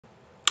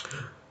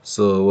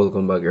So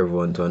welcome back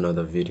everyone to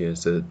another video.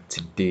 So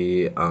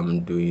today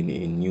I'm doing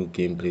a new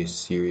gameplay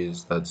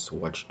series that's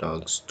Watch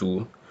Dogs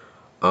 2.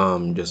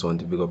 Just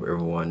want to big up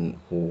everyone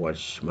who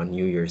watched my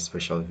New Year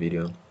special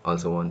video.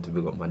 Also want to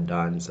big up my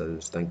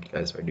dancers. Thank you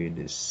guys for doing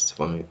this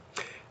for me.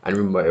 And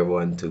remember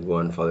everyone to go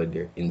and follow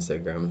their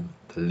Instagram.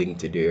 The link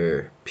to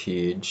their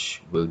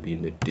page will be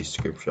in the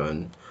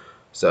description.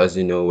 So as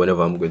you know,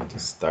 whenever I'm going to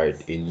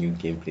start a new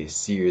gameplay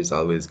series, I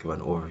always give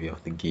an overview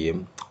of the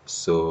game.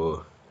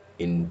 So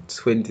in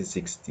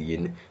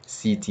 2016,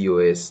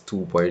 CTOS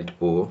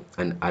 2.0,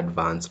 an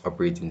advanced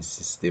operating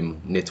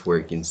system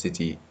networking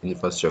city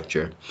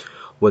infrastructure,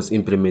 was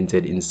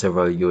implemented in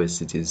several US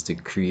cities to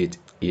create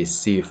a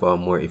safer,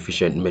 more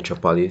efficient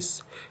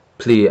metropolis.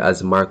 Play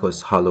as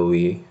Marcus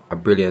Holloway, a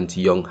brilliant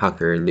young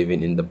hacker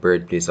living in the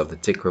birthplace of the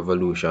tech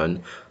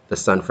revolution, the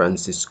San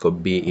Francisco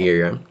Bay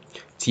Area.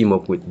 Team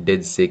up with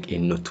DedSec, a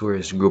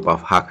notorious group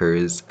of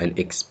hackers, and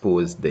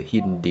expose the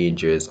hidden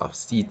dangers of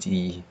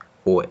CTOS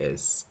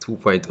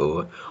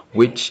 2.0,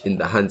 which, in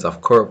the hands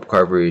of corrupt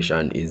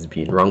corporation, is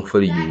being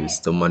wrongfully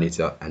used to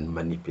monitor and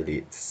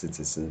manipulate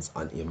citizens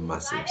on a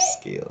massive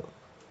scale.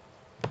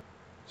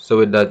 So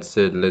with that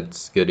said,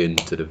 let's get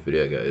into the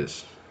video,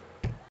 guys.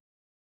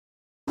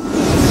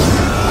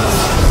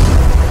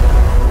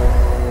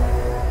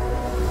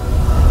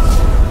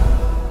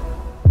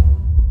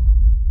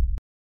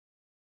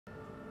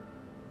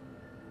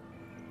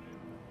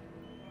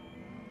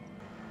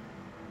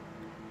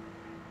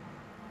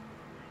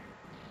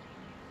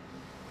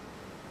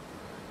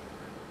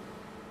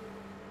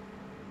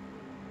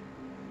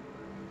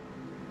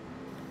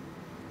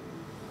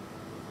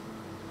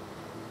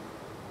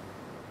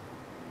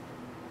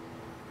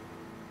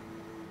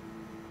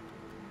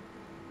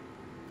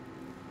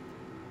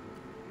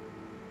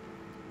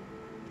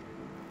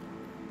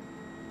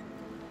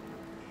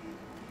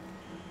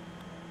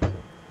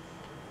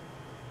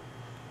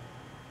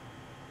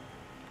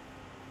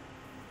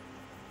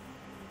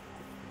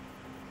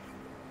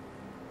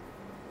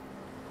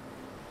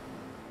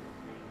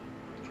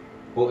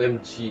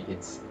 OMG,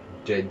 it's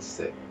dead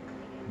sick.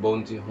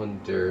 Bounty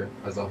hunter,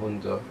 as a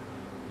hunter,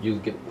 you'll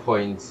get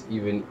points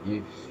even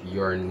if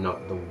you're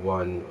not the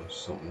one or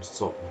something,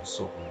 something,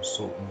 something,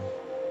 something.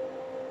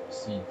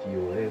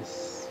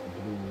 CTOS,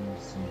 Blue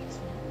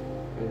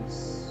CTOS,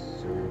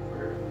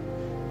 server.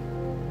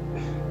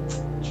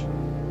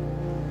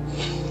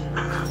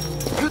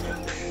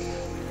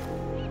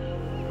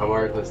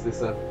 Amarcus,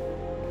 this up.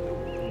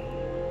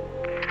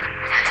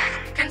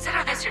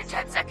 Consider this your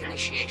DedSec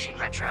initiation,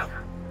 Retro.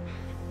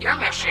 Your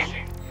mission,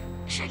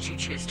 should you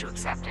choose to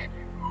accept it,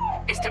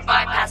 is to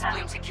bypass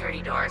Bloom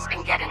security doors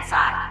and get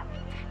inside.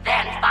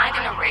 Then find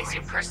and erase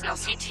your personal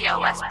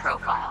CTOS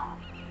profile.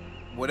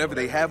 Whatever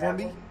they have on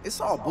me, it's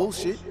all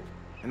bullshit,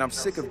 and I'm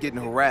sick of getting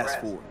harassed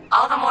for it.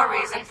 All the more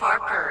reason for a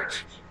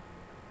purge.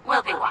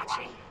 We'll be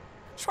watching.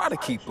 Try to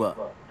keep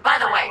up. By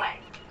the way,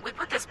 we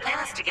put this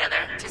playlist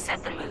together to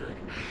set the mood.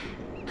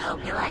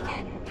 Hope you like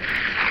it.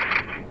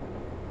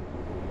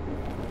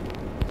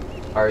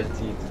 RT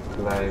to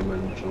climb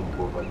and jump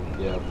over the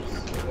gaps.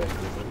 Like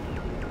this.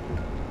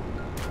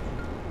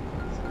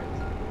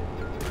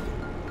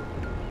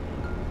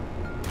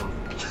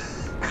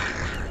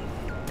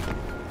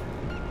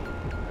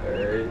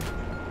 Alright.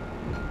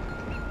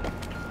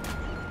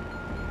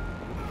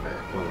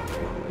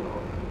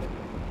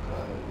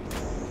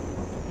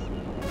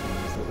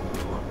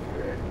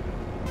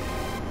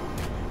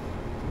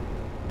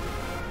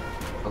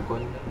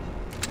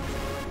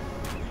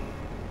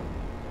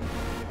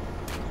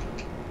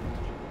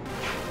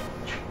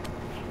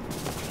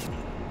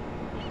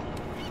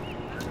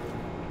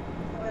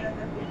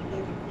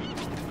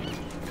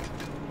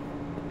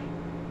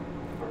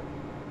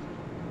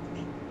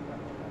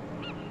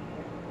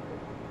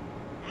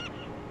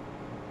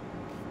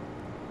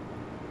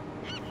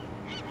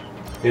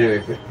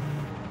 Anyway,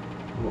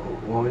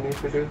 what we need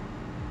to do?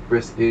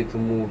 Press A to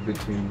move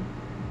between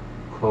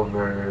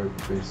cover,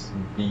 press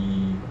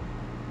B,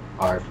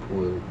 R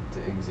pull to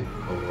exit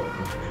cover.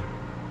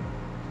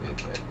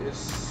 Okay. So like this.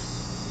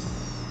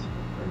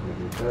 I'm gonna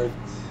do that.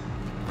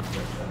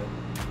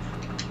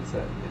 Is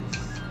that this?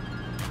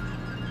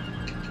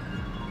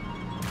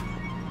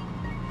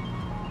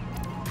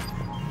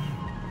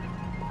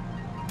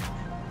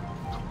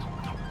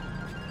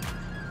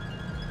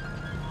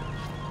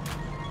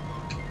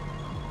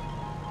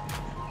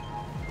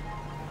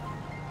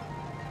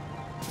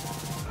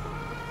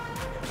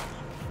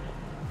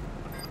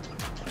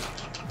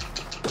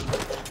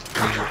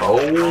 Oh,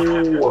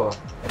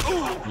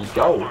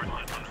 yo.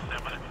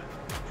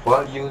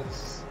 What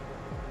use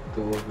to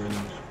open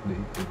the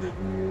integrate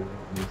new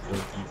use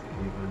LTT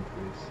event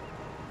place?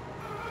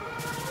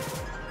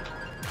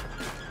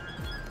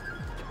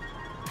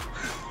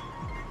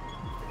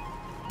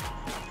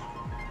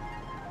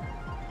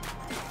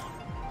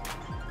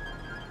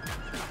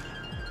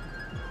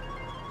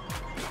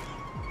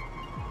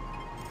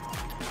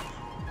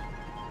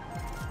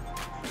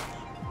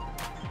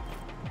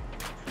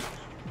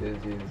 This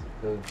is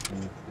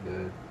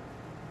LTT.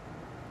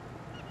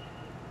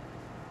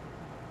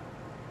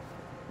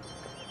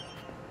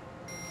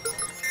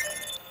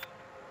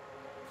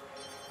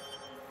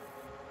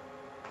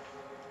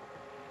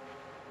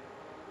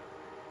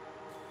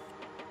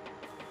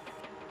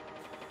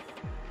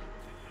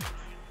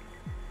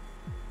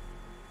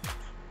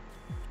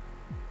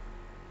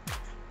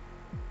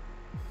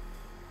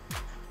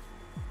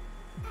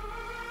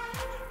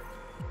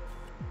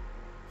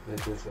 I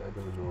guess I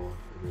don't know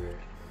where.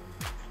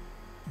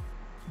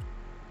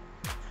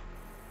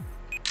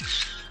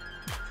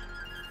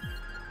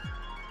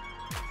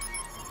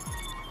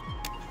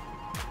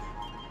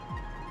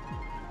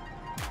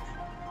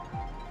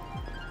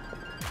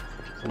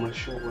 Someone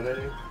shoot one of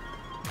them?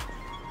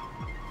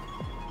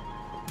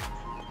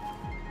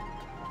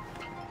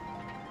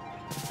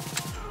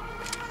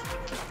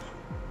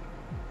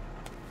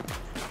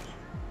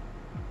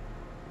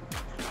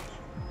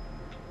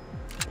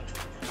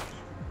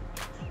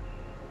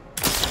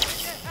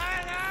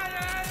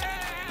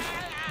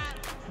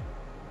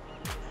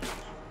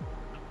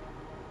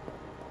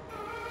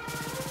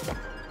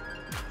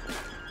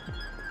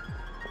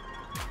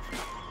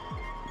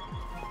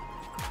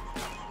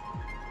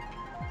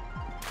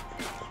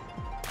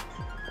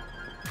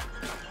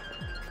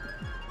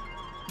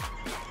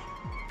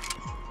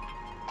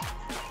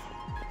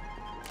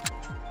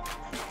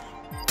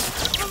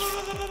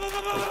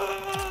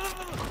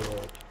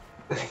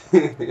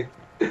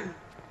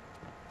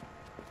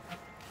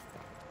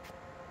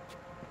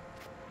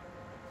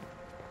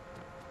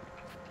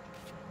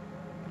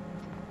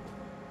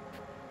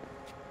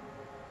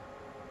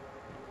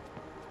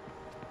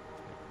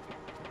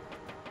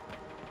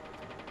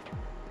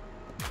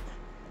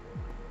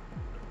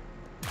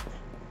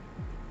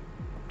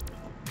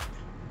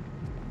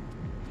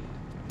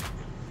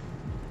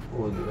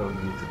 Oh, the ability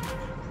to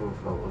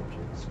profile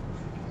objects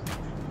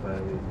by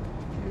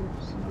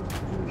gives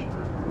information.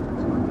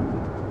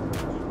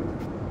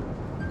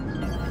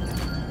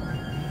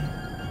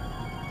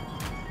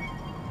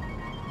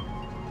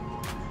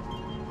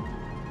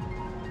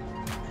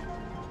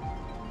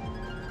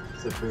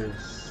 It's the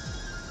first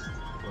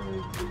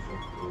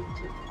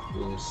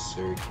closed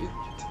circuit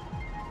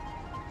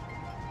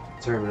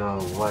terminal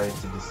wired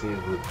to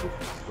disable the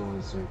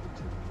closed circuit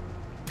terminal.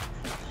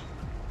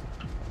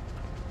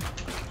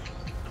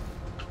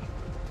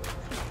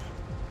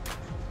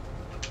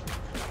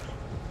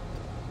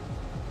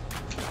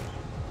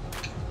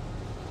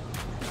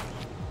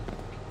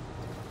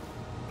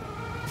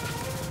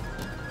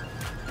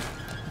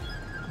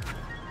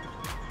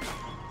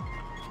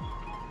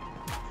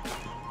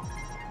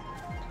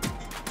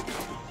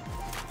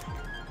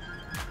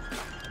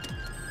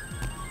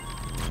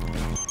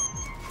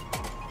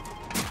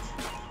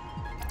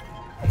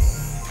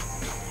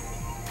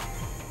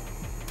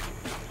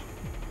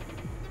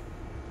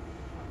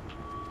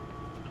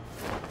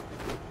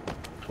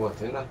 What,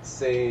 they're not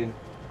saying...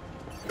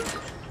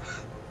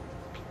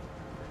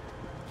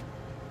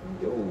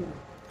 Yo.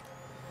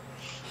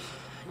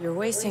 You're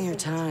wasting your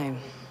time.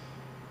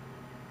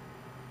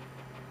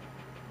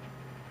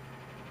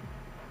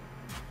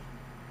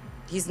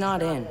 He's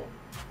not in.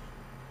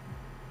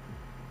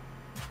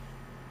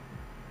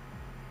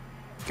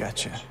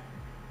 Gotcha.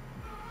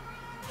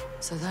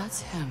 So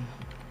that's him.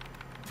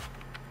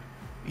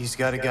 He's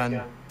got a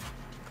gun.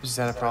 Is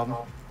that a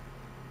problem?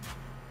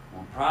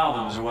 Well,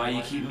 problems are why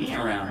you keep me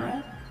around,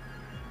 right?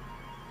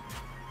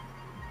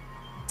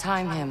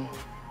 Time him.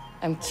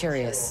 I'm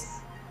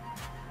curious.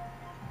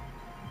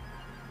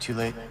 Too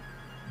late.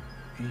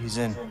 He's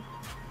in.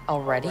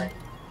 Already? I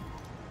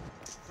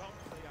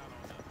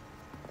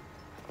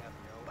have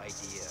no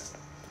idea.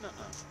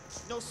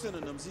 No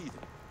synonyms either.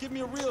 Give me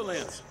a real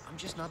answer. I'm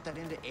just not that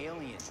into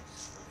aliens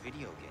or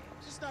video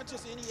games. It's not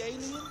just any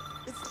alien.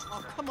 It's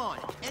oh come on.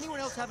 Anyone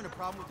else having a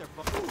problem with their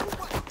phone?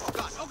 What? Oh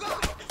god! Oh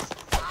god!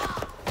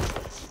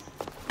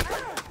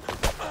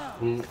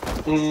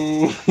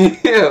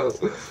 Yo.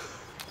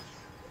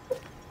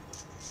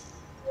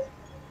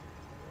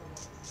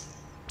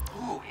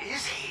 Who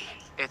is he?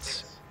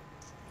 It's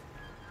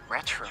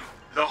retro.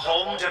 The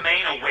home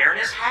domain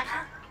awareness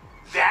hacker?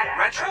 That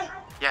retro?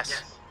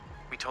 Yes.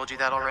 We told you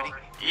that already?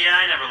 Yeah,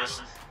 I never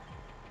listened.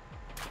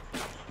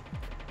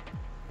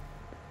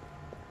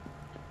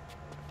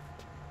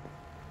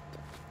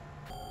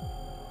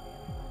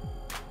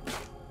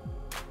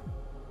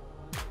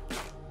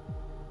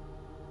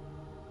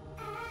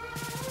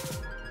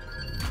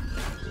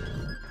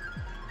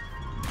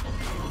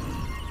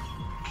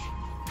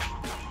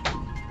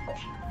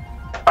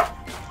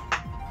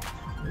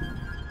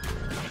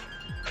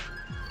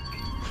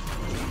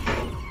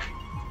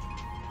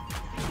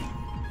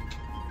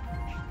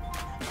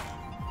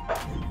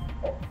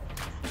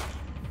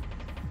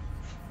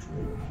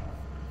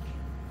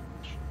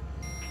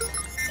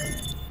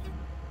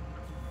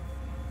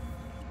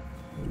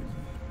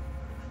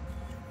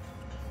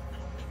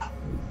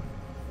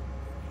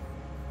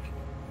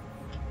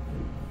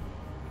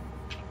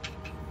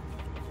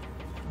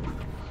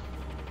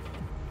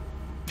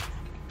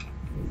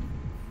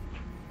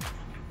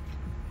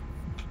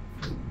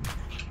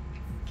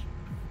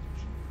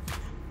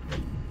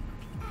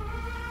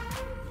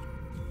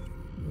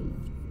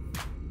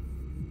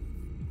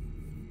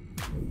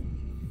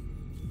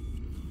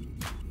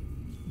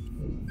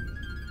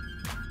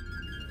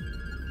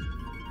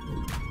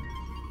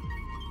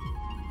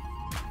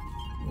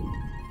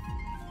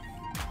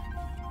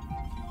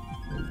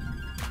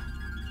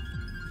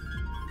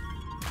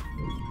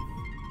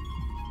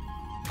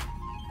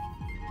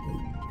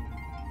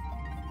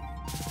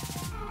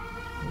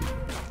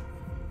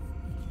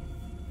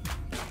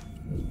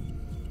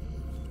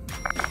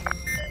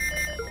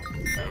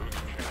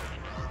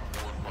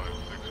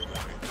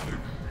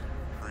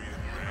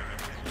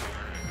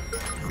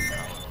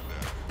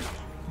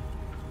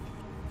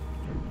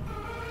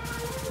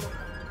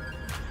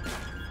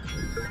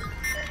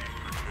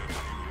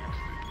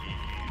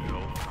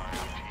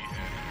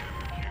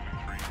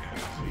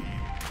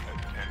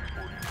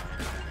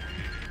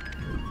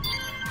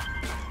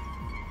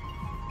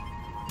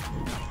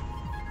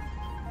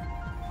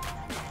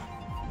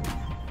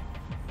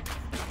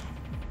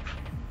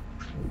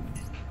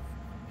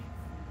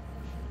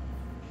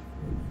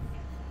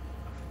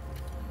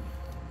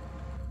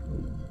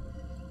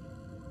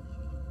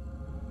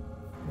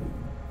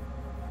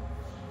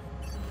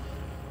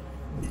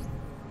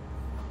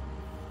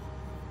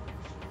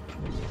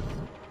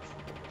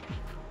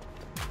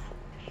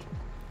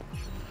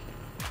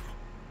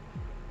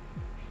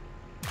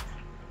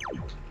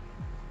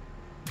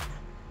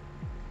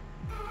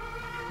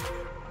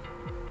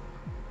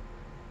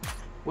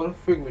 What the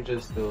frick we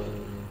just do?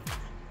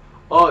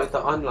 Oh, it's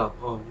the unlock.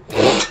 Oh.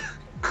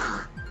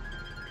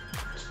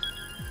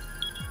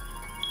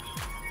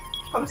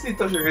 I'm still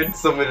touching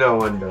some of that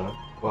one though.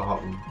 What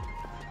happened?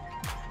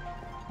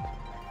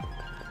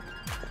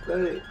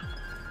 Like,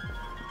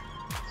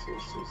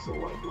 so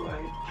what do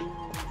I do?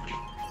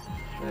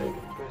 Like,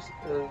 press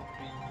LB.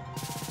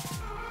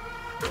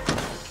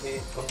 Okay,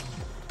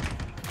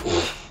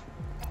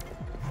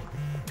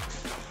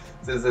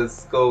 This is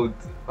scout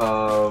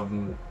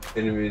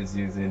enemies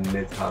using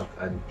NetHack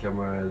and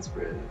cameras.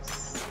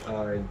 Press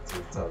R to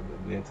tap the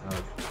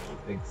NetHack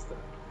extra.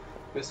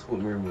 Just hope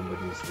me remember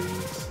these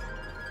things.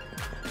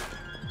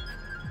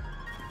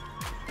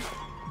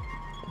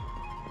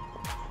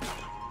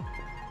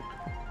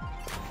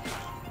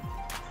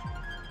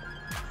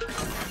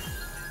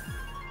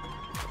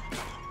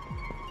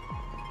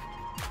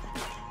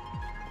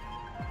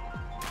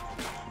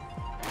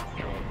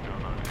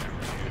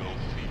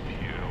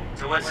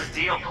 So what's his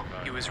deal?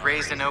 He was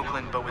raised in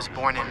Oakland, but was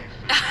born in...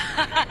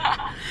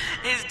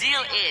 His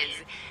deal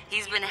is,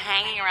 he's been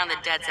hanging around the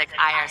DedSec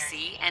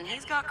IRC, and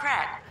he's got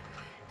cred.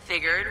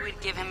 Figured we'd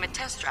give him a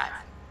test drive.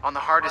 on the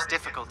hardest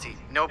difficulty.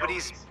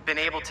 Nobody's been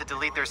able to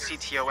delete their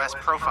CTOS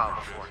profile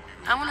before.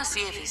 I want to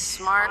see if he's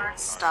smart,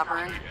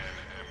 stubborn,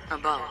 or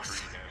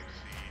both.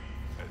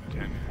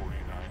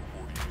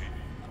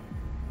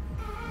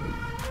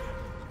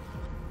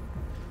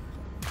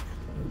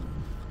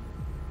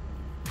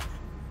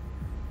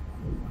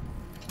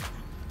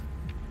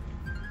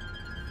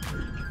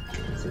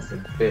 This is a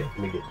bit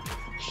nigga.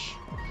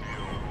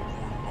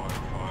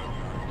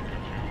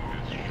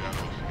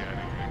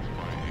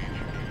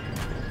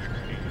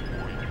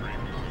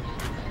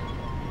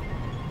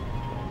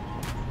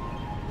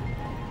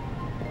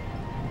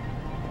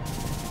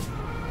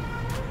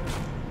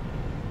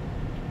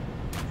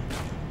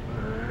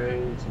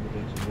 Alright, so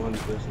there's one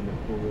person that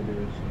over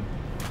there, so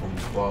I'm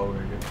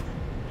forward.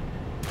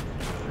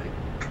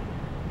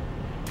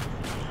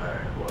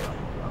 Alright, hold on.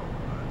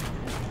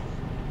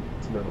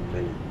 It's not a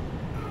minute.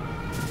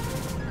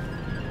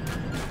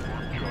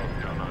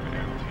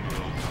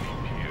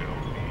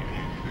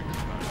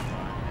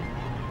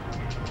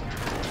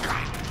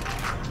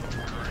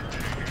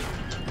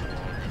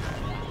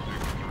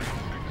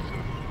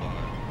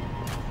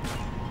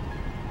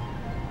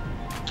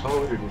 I'll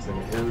order this in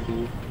an LB.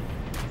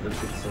 Let's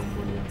get some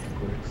money of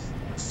course.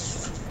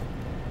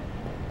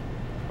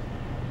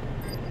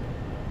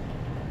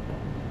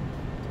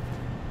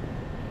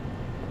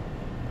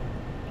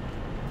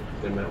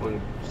 Then that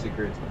one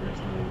secret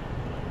person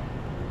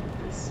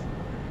this.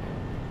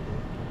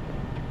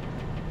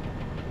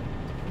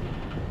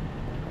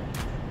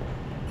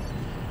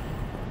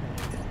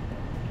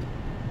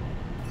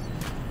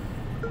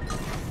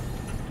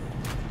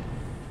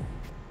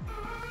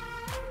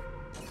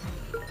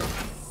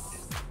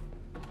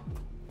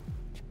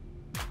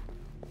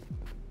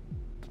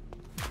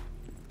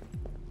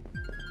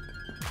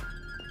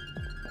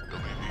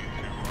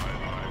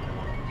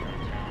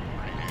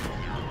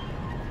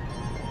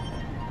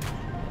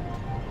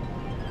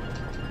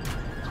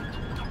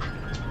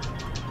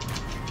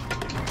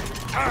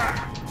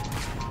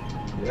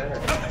 Yeah.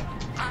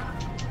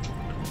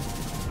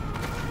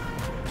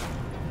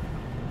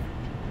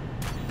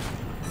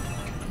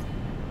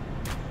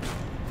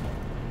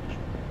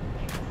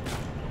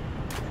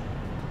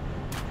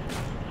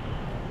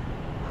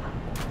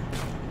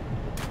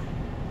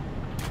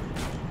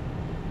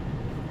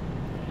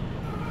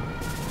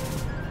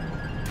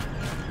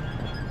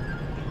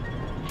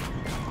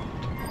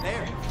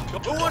 There.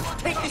 Who wants to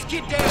take this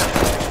kid down?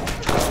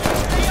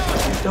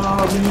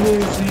 Dog,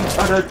 lazy,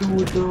 other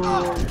dude,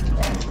 dog.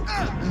 I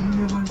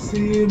never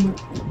see him.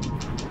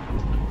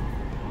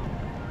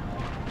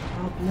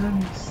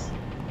 Nice.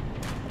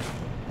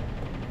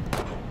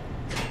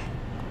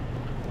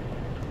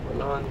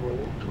 Hold on,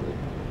 wait.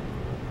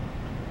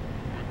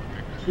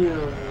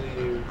 Can't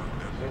really.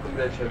 I think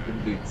that I can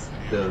do it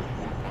still.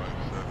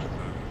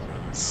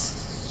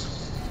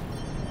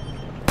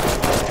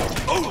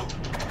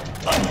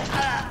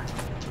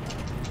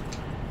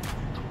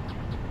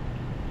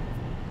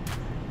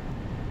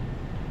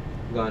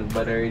 Gone,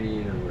 but I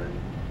already know, man.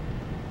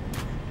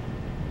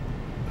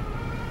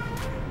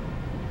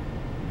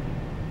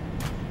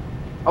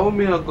 How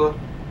may I go?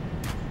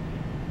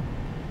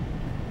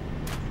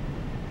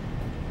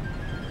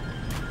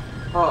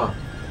 Huh.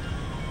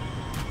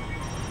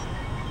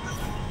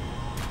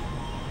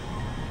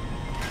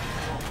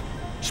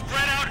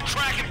 Spread out and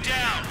track him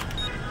down!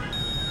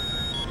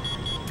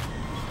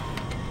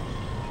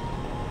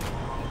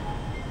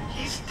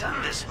 He's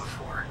done this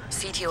before.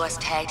 CTOS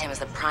tagged him as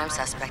the prime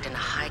suspect in a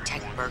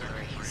high-tech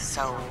burglary,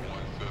 so...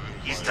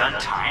 He's done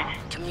time?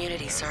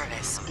 Community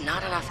service.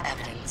 Not enough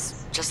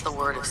evidence. Just the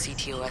word of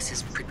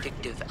CTOS's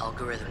predictive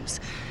algorithms.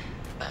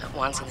 But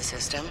once in the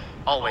system...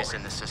 Always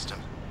in the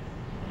system.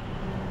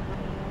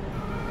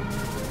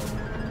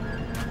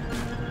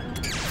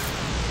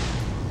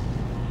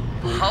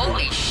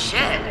 Holy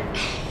shit!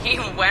 He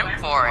went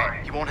for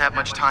it. You won't have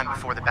much time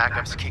before the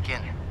backups kick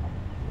in.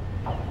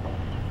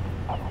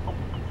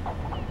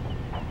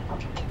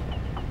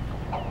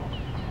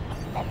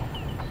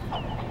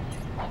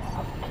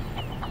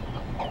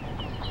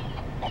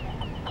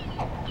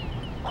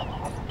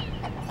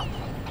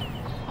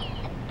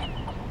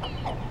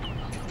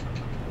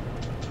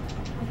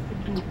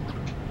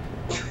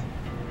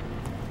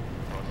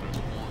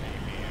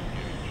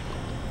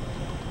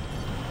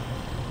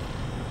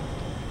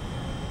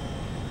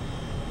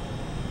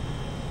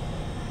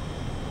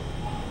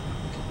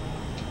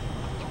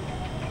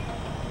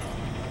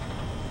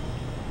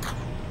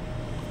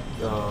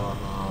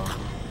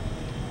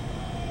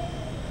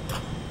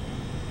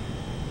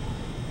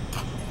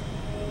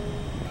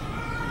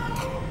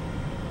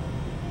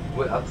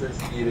 What access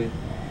speed?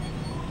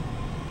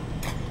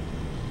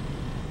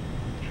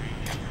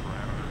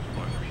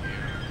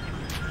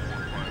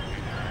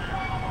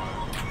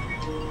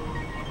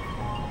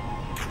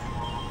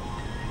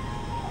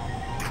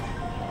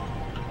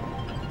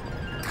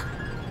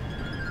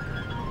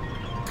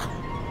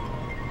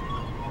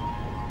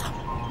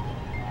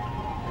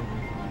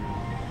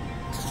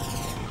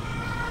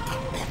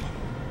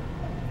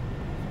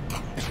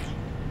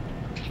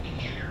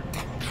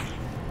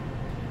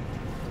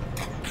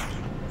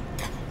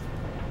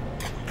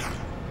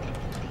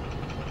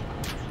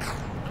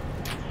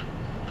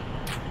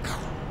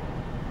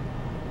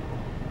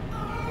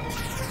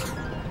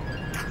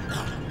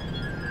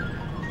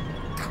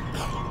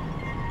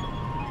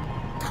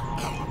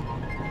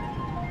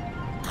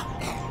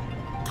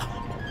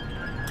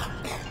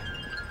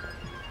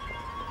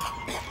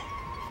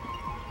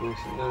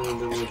 None of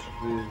them was this.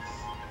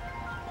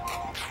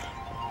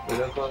 But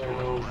I thought I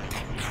know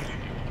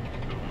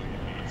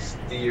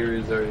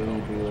steers or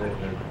anything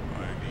like that.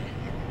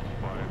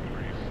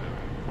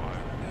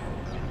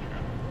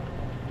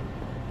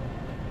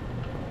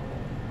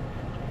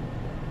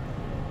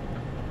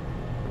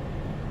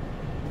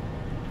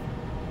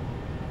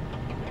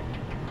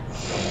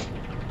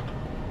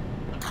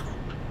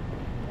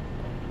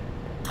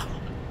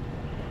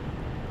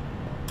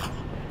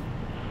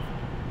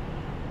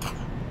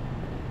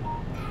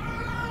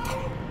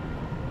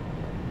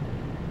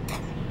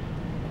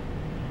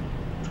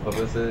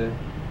 Obviously,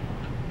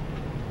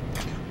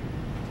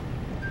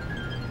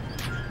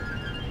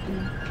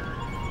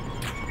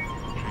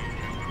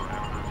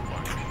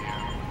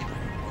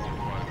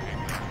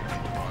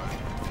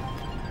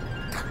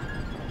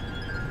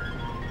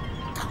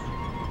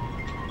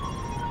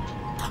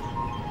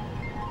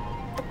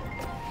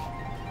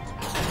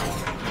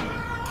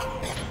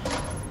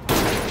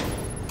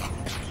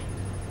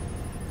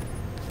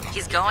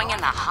 He's going in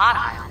the hot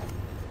aisle.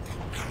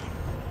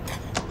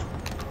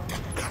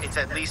 It's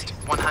at least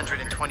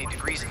 120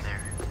 degrees in there.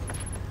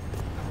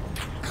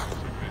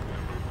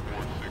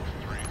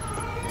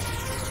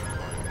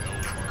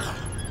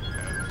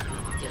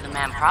 Give the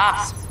man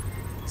props.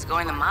 He's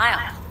going the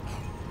mile.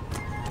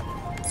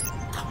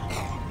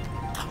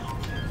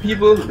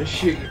 people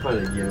shake it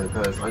on the game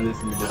because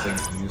honestly, just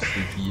like used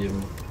to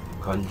game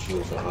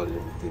controls and all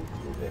everything.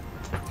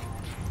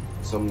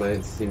 Some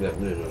might seem like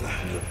no,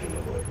 nothing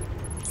about it.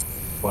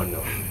 Fun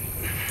now.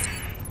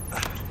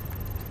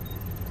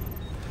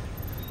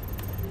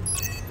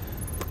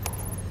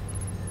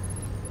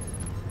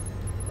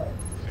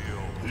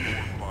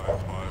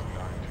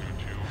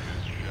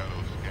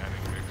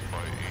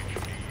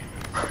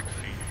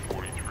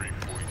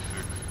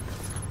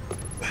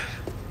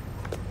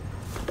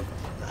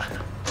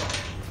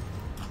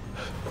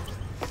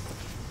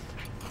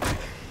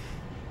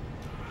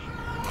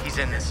 He's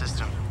in this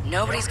system.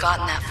 Nobody's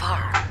gotten that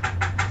far.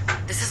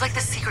 This is like the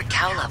secret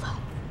cow level.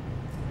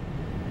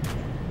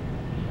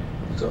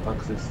 So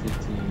access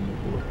city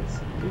or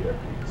there.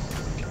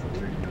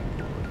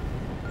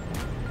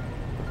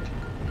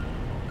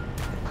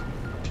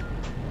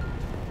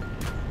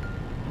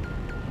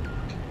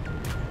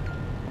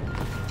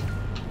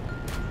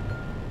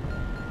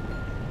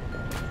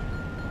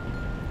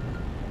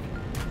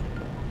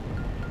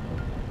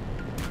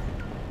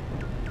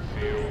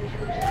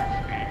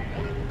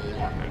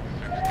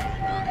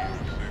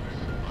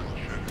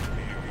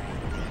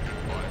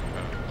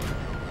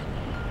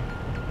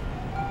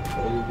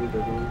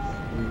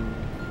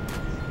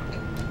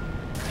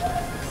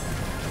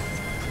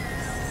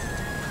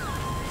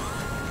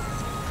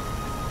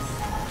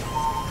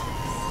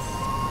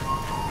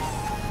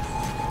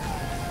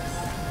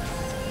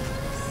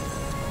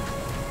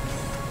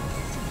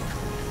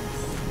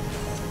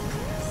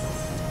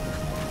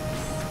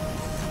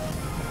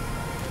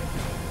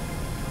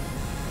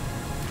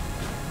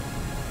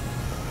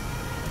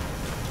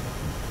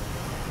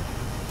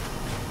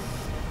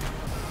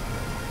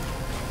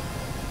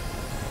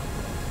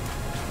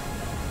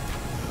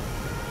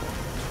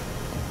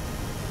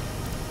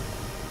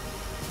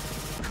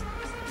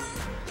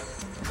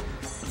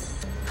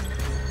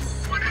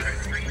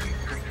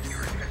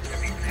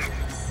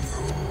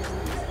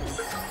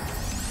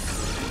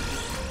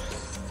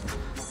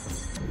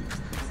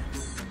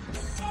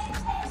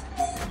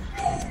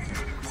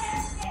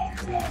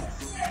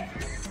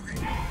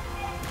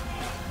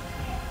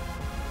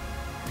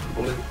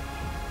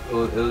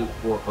 It'll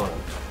work on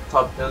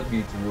top LB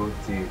to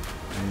rotate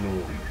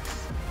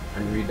nodes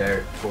and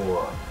redirect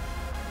power.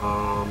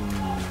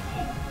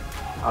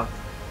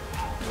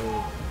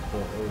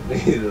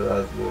 The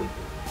last node.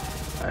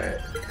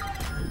 Alright.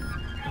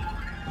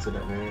 So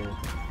that man.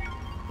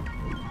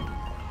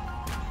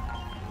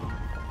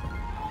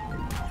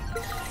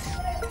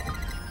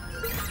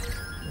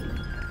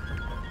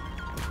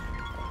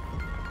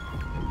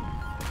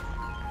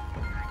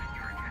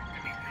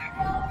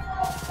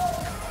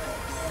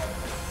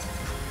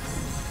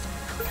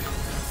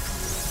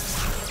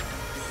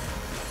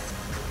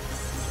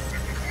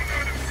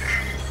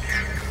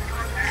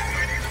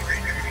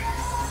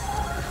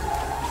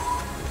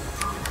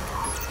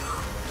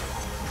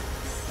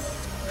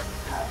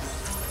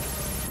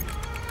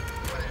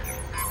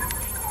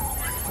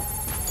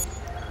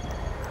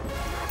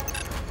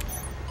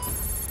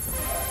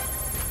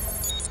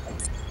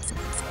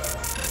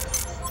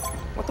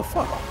 the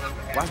fuck?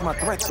 Why's my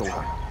threat so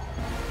high?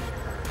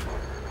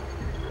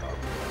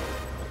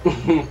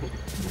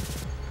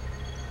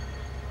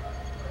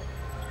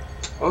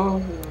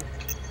 Oh.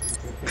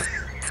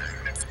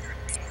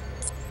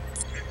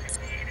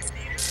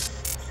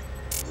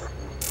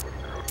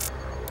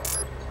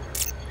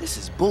 This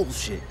is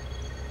bullshit.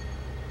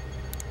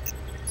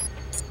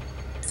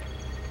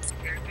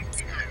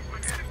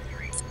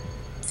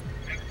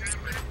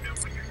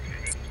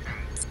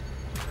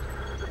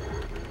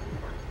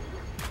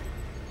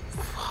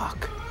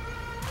 Fuck.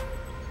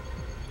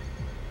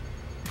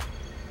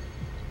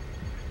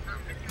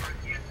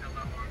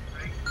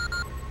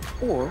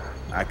 Or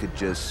I could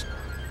just...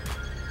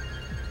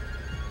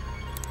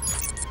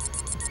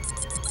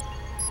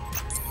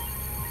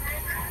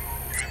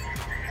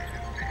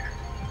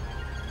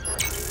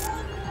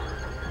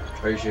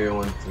 Are you sure you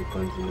want to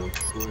continue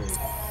exploring?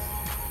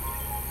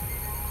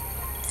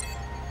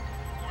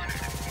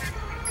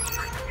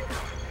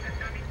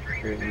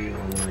 Currently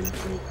online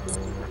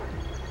profile.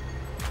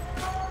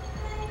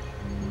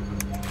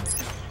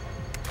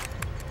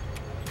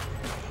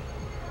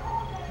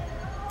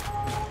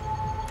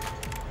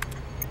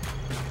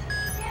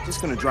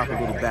 Just gonna drop a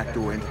little back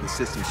door into the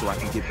system so I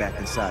can get back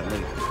inside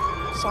later.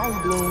 Sorry,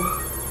 Bloom.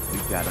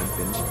 We've got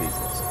unfinished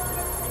business.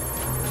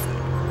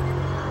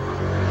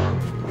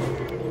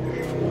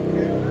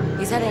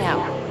 He's heading out.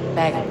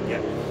 Bag him.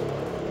 Yeah.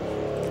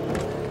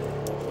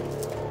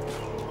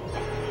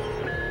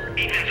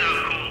 Agents out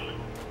cold.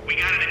 We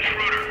got an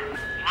intruder.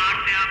 Lock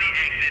down the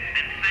exit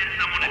and send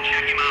someone to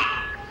check him out.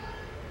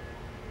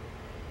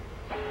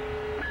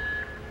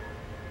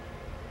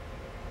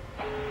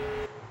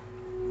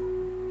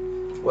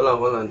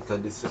 Hold on, so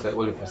this is like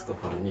only for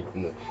stuff I need to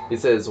know. It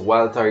says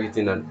while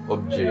targeting an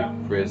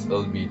object, press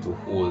LB to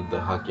hold the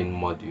hacking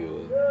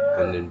module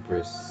and then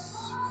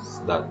press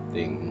that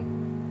thing.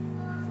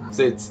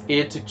 So it's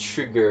A to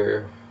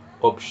trigger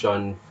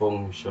option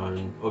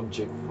function,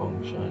 object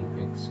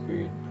function, X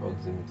create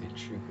proximity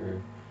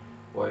trigger,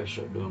 Y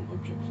shut down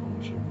object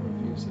function for a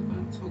few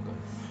seconds. Oh god.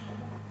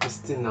 I'm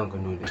still not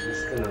gonna know this. I'm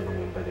still not gonna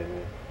remember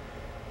them.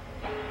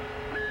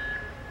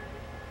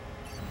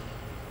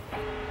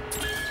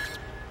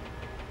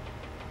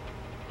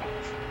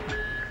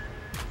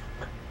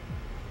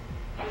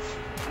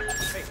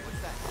 Hey,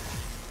 what's that?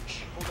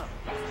 Shh, hold up.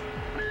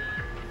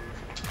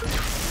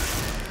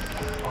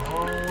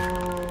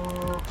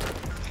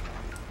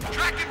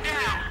 Track him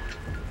down!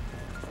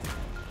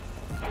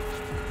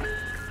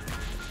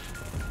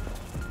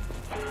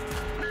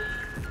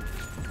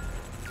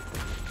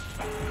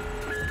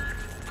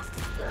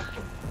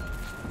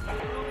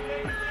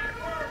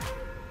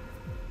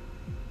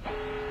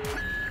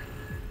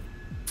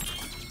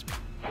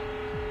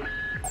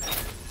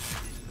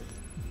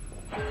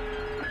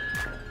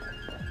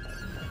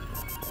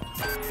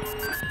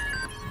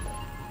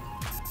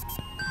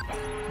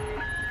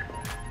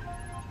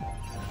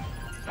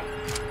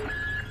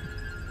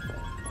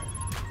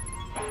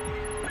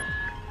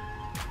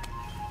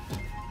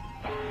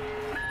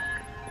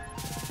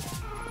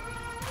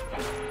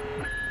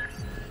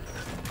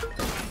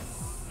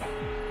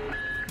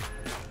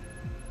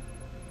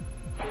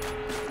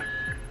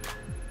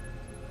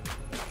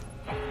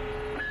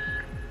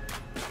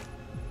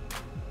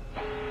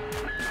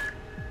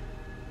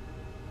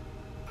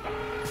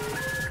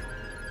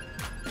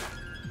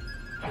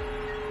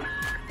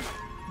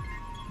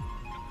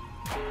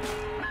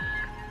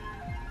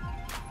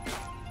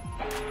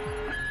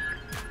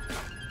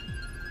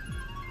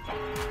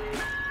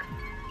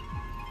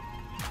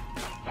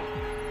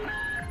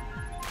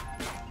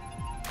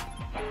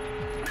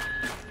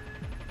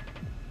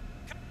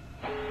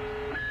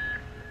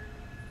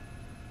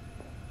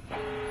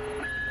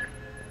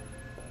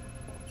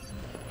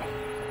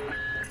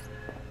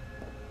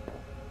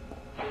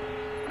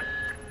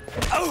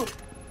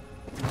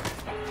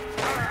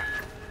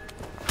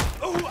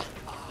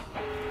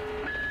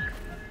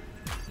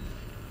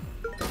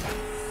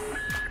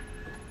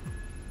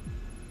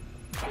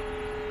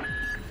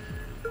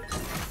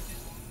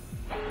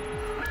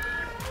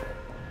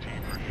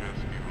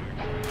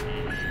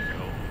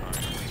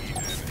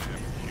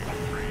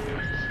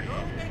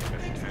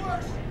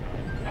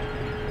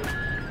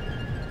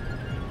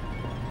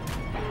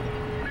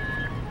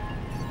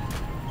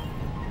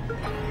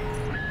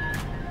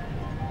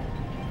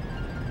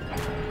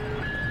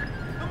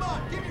 Come on,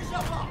 give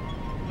yourself up.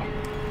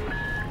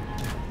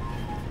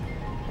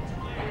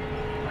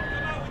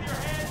 Come out with your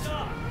hands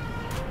up.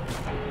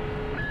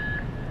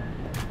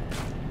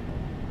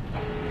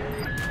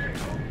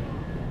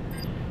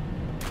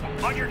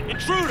 On your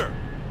intruder!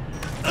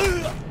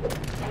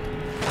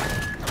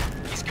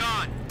 He's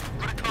gone.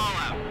 Put a call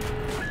out.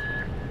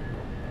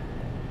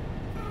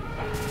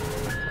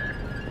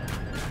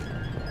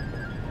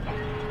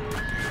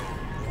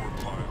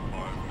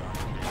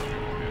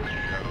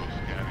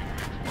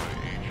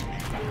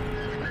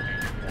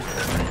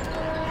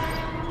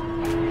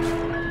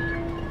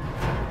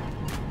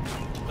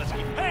 Let's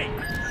keep. Hey!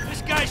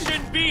 This guy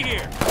shouldn't be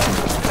here!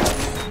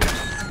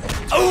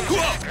 Oh!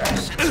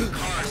 Send some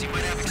cars. He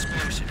might have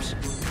explosives.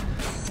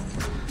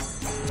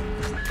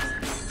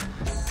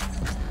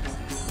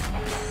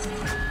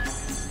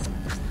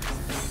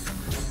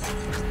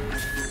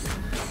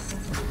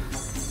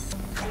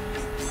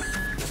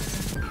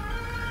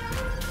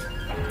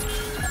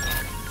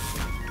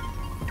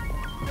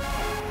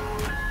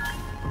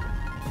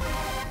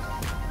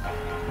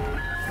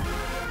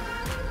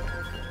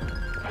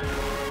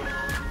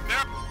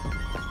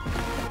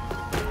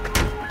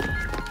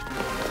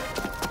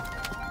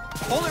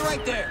 Hold it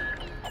right there.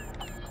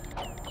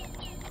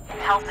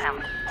 Help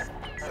him.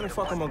 Where the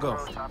fuck am I go?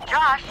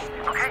 Josh!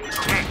 Okay,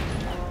 okay.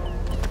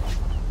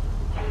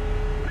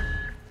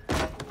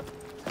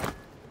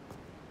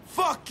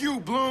 Fuck you,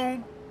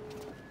 Bloom!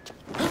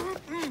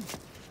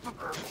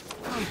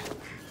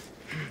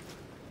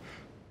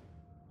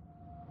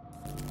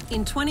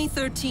 In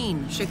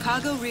 2013,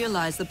 Chicago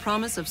realized the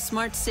promise of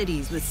smart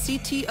cities with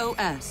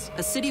CTOS,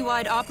 a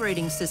citywide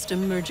operating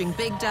system merging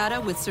big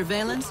data with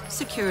surveillance,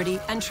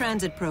 security, and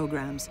transit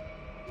programs.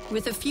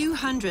 With a few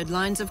hundred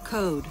lines of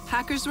code,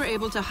 hackers were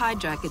able to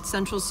hijack its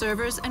central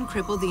servers and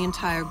cripple the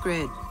entire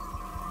grid.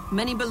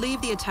 Many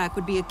believed the attack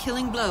would be a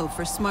killing blow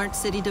for smart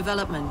city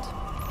development.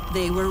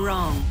 They were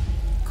wrong.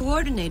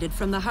 Coordinated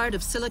from the heart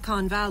of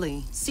Silicon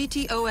Valley,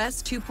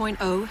 CTOS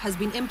 2.0 has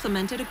been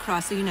implemented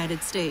across the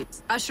United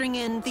States, ushering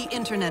in the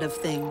Internet of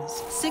Things.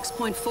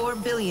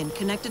 6.4 billion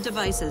connected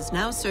devices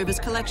now serve as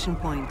collection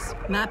points,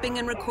 mapping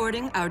and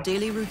recording our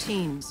daily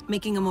routines,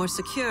 making a more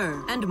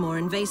secure and more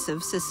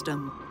invasive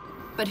system.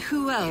 But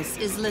who else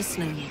is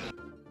listening?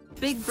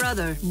 Big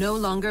Brother no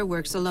longer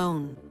works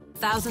alone.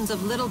 Thousands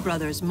of little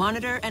brothers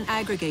monitor and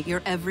aggregate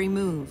your every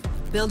move,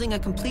 building a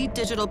complete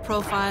digital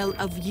profile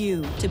of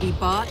you to be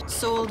bought,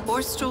 sold,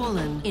 or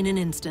stolen in an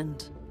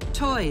instant.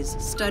 Toys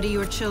study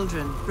your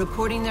children,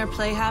 reporting their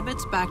play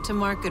habits back to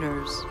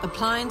marketers.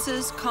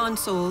 Appliances,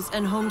 consoles,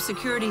 and home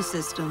security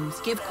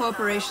systems give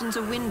corporations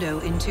a window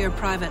into your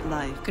private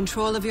life.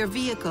 Control of your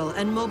vehicle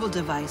and mobile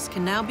device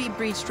can now be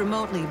breached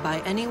remotely by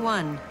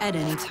anyone at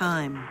any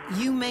time.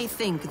 You may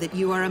think that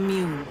you are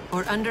immune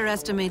or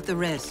underestimate the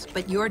risk,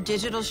 but your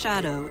digital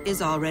shadow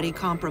is already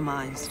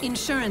compromised.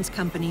 Insurance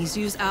companies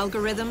use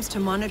algorithms to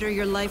monitor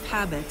your life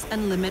habits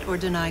and limit or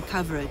deny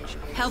coverage.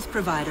 Health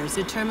providers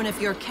determine if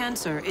your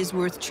cancer is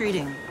worth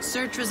treating.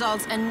 Search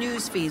results and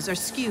news feeds are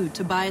skewed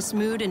to bias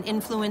mood and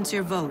influence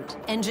your vote,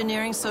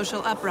 engineering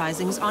social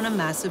uprisings on a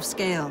massive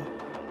scale.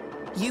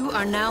 You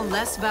are now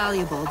less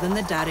valuable than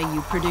the data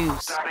you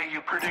produce.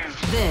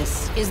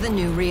 This is the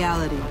new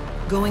reality.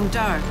 Going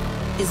dark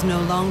is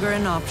no longer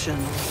an option.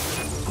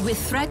 With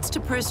threats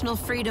to personal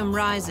freedom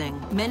rising,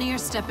 many are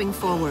stepping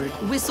forward.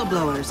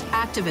 Whistleblowers,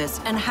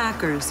 activists, and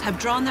hackers have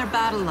drawn their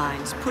battle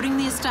lines, putting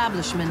the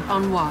establishment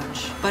on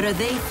watch. But are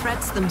they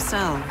threats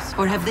themselves,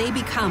 or have they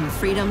become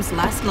freedom's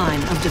last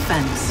line of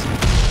defense?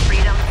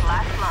 Freedom's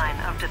last line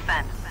of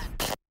defense.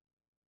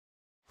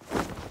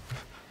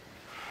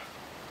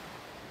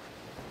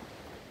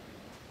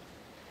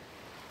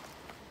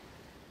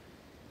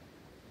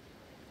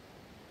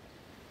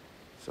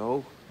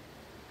 So,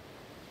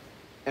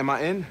 am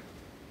I in?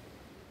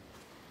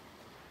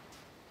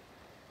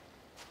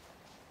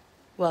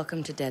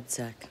 Welcome to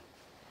DedSec.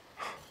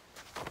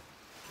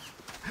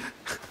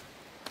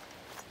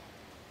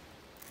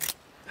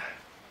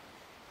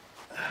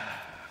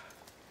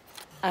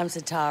 I'm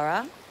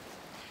Satara.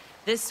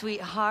 This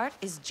sweetheart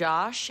is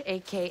Josh,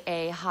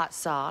 aka Hot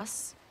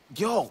Sauce.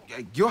 Yo,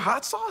 your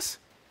hot sauce?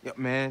 Yeah,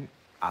 man,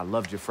 I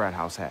loved your frat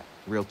house hat.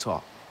 Real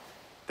talk.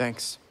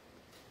 Thanks.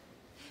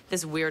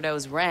 This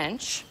weirdo's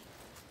Wrench.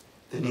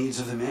 The needs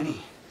of the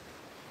many.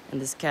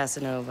 And this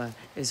Casanova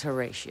is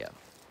Horatio.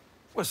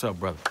 What's up,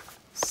 brother?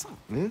 What's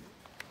up, man?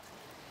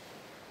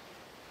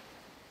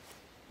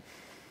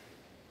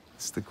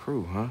 It's the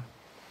crew, huh?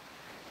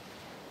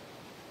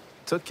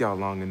 Took y'all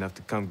long enough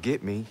to come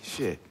get me.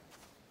 Shit.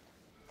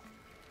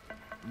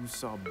 You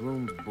saw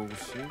Bloom's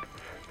bullshit.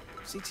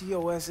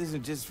 CTOS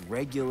isn't just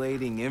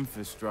regulating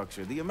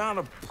infrastructure. The amount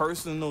of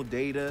personal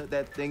data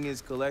that thing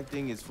is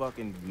collecting is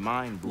fucking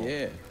mind-blowing.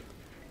 Yeah.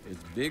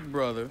 It's Big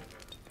Brother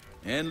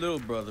and Little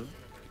Brother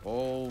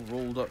all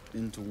rolled up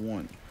into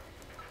one.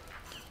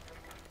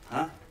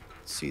 Huh?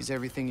 Sees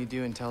everything you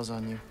do and tells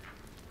on you.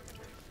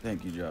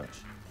 Thank you, Josh.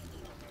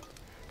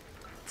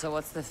 So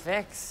what's the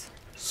fix?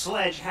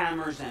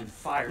 Sledgehammers and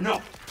fire.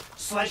 No!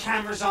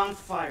 Sledgehammers on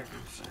fire.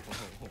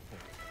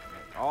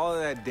 All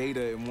of that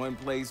data in one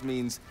place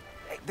means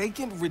they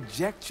can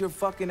reject your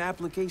fucking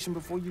application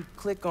before you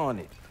click on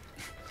it.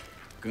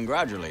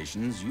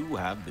 Congratulations, you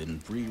have been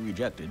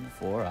pre-rejected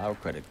for our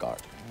credit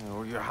card.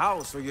 Or your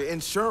house, or your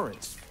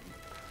insurance.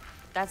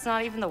 That's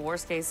not even the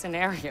worst case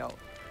scenario.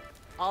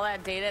 All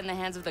that data in the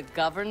hands of the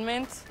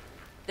government,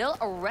 they'll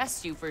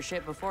arrest you for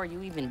shit before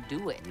you even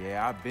do it.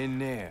 Yeah, I've been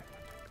there.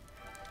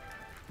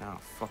 Now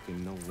I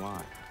fucking know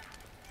why.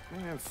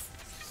 Man,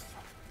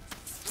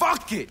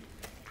 fuck it!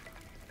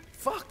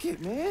 Fuck it,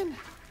 man.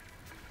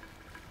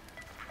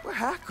 We're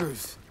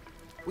hackers.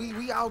 We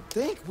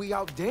outthink, we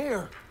out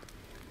dare.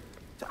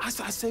 I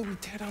say we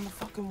tear down the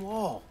fucking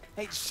wall.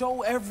 Hey,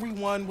 show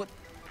everyone what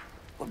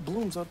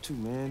Bloom's up to,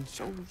 man.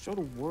 Show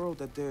the world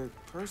that their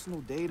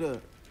personal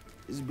data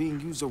is being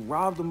used to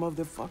rob them of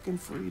their fucking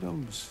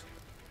freedoms.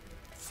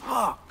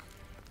 Fuck.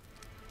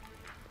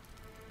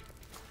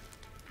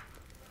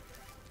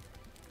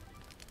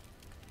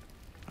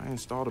 I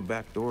installed a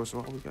back door, so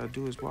all we gotta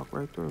do is walk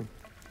right through.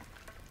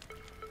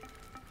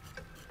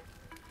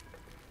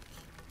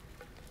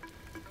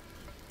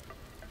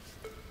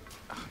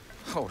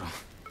 Hold on.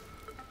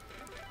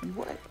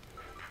 What?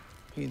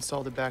 He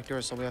installed the back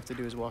door, so all we have to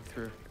do is walk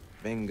through.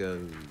 Bingo.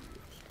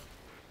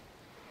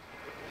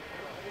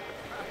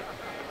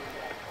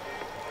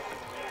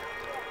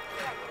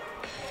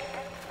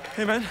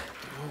 Hey, man. Do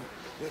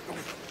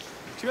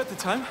you got the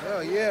time?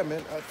 Hell yeah,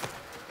 man.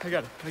 I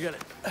got it.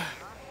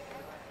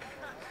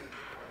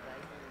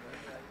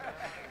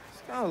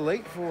 It's kind of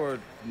late for a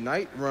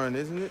night run,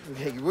 isn't it?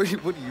 Hey, what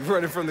are you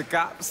running from the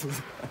cops?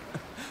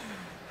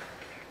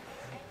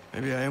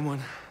 Maybe I am one.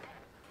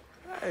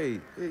 Hey,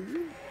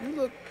 you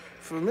look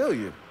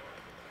familiar.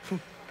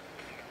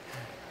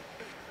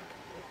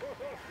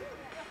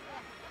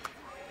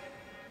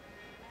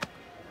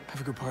 Have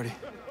a good party.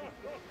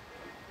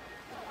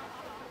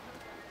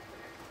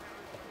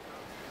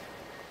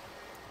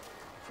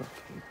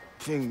 Fucking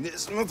ping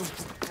this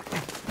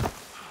motherfucker.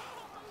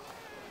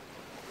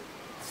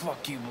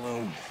 Fuck you,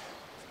 Bloom.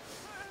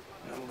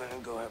 I'm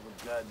gonna go have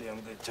a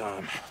goddamn good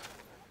time.